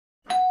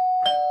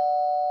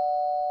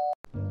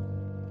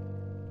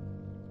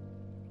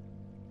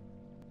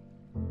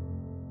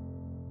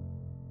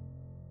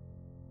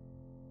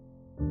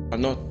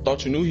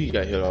thought you knew he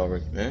got hit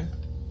already, man.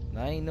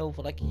 I ain't know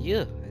for like a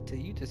year until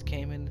you just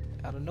came in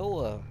out of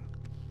nowhere.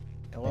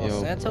 In Los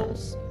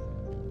Santos?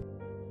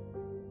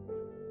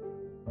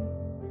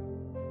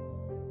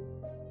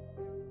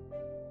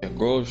 At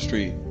Grove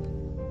Street.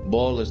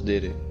 Ballers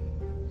did it.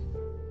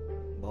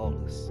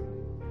 Ballers.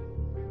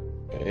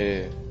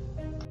 Yeah.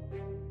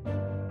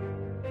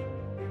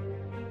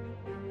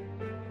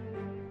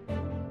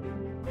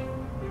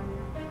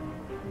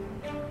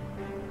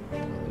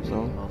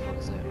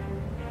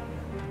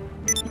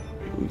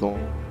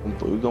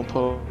 We gon'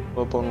 pull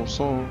up on them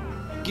soon.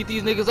 Get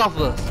these niggas off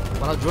of us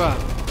while I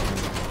drive.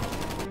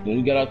 When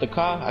we got out the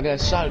car, I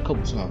got shot a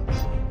couple times.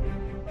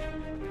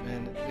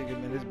 Man,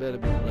 nigga, this better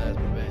be the last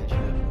revenge you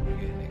ever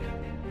get,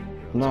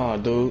 nigga. Nah,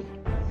 dude.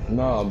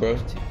 Nah, bro.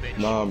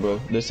 Nah, bro.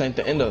 This ain't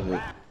the end of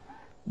it.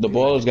 The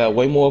Ballers got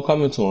way more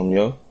coming to them,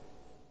 yo.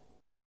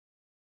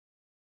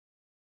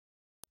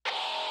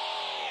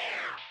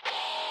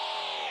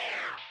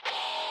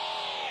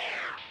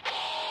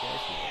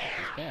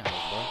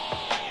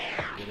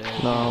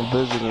 Nah, I'm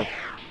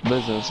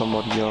visiting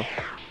somebody else.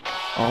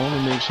 I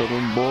wanna make sure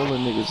them baller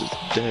niggas is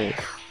dead.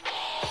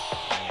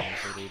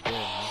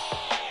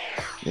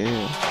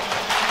 Yeah.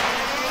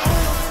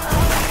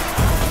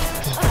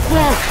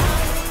 Fuck!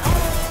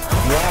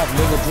 Drive,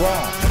 nigga,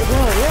 drive.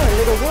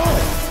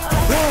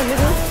 Run,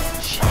 nigga.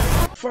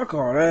 Fuck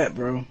all that,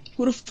 bro.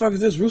 Who the fuck is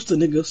this rooster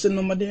nigga sitting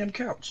on my damn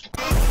couch?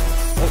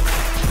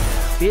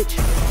 Bitch.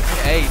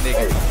 Hey,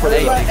 nigga.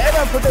 Hey,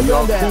 nigga. Put that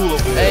gun down.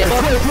 Hey,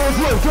 12,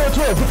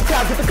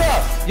 get the car.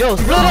 Yo,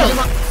 split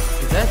up.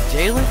 Is that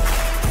Jalen?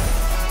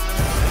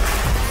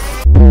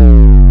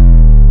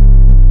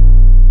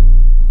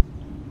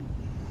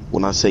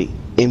 When I say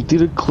empty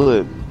the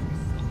clip,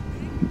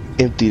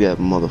 empty that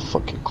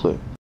motherfucking clip.